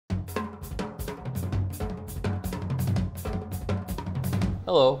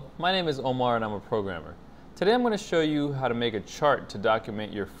Hello, my name is Omar and I'm a programmer. Today I'm going to show you how to make a chart to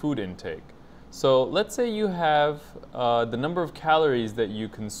document your food intake. So let's say you have the number of calories that you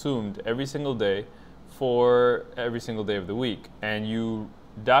consumed every single day for every single day of the week, and you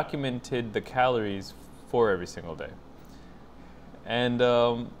documented the calories for every single day. And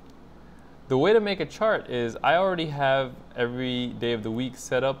the way to make a chart is I already have every day of the week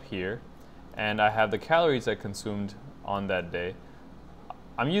set up here, and I have the calories I consumed on that day.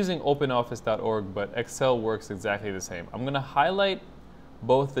 I'm using openoffice.org, but Excel works exactly the same. I'm going to highlight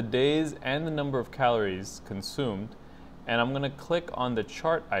both the days and the number of calories consumed, and I'm going to click on the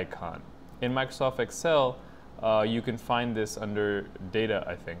chart icon. In Microsoft Excel, you can find this under data,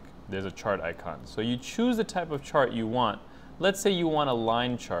 I think. There's a chart icon. So you choose the type of chart you want. Let's say you want a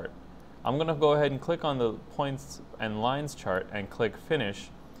line chart. I'm going to go ahead and click on the points and lines chart and click Finish.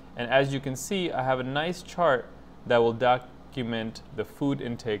 And as you can see, I have a nice chart that will document the food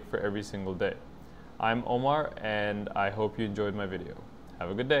intake for every single day. I'm Omar, and I hope you enjoyed my video. Have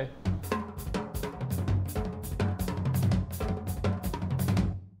a good day.